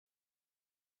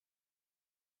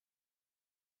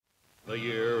The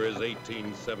year is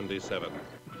 1877,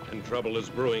 and trouble is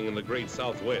brewing in the great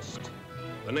Southwest.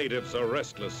 The natives are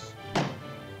restless.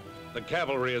 The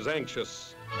cavalry is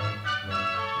anxious.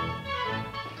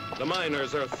 The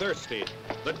miners are thirsty.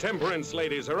 The temperance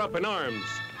ladies are up in arms.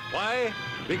 Why?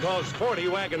 Because 40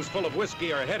 wagons full of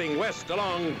whiskey are heading west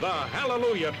along the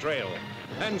Halleluja Trail.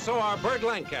 And so are Burt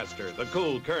Lancaster, the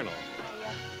cool colonel.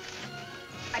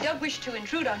 I don't wish to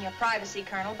intrude on your privacy,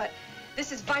 Colonel, but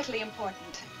this is vitally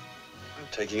important. I'm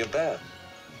taking a bath.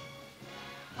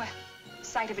 Well, the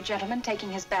sight of a gentleman taking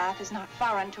his bath is not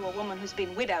foreign to a woman who's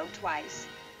been widowed twice.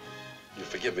 You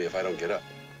forgive me if I don't get up.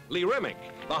 Remick,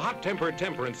 the hot-tempered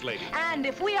temperance lady. And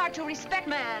if we are to respect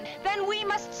man, then we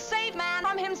must save man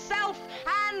from himself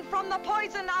and from the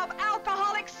poison of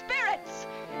alcoholic spirits.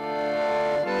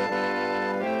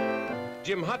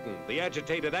 Jim Hutton, the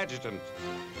agitated adjutant.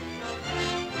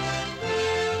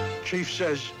 Chief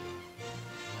says,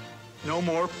 no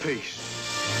more peace.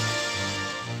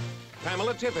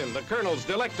 Pamela Tiffin, the colonel's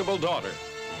delectable daughter.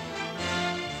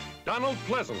 Donald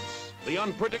Pleasance, the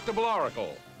unpredictable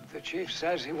oracle. The chief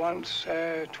says he wants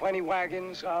 20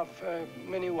 wagons of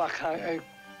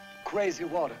crazy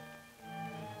water.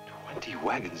 20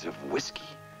 wagons of whiskey?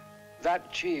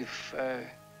 That chief,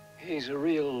 he's a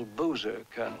real boozer,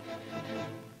 Colonel.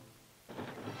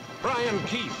 Brian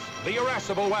Keith, the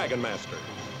irascible wagon master.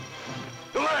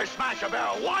 You let her smash a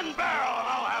barrel, one barrel, and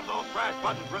I'll have those brass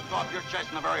buttons ripped off your chest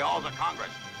in the very halls of Congress.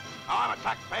 Now, I'm a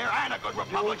taxpayer and a good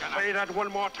Republican. You say that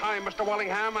one more time, Mr.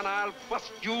 Wallingham, and I'll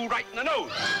bust you right in the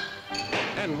nose.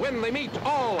 And when they meet,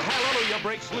 all Hallelujah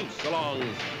breaks loose along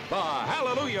the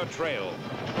Halleluja Trail.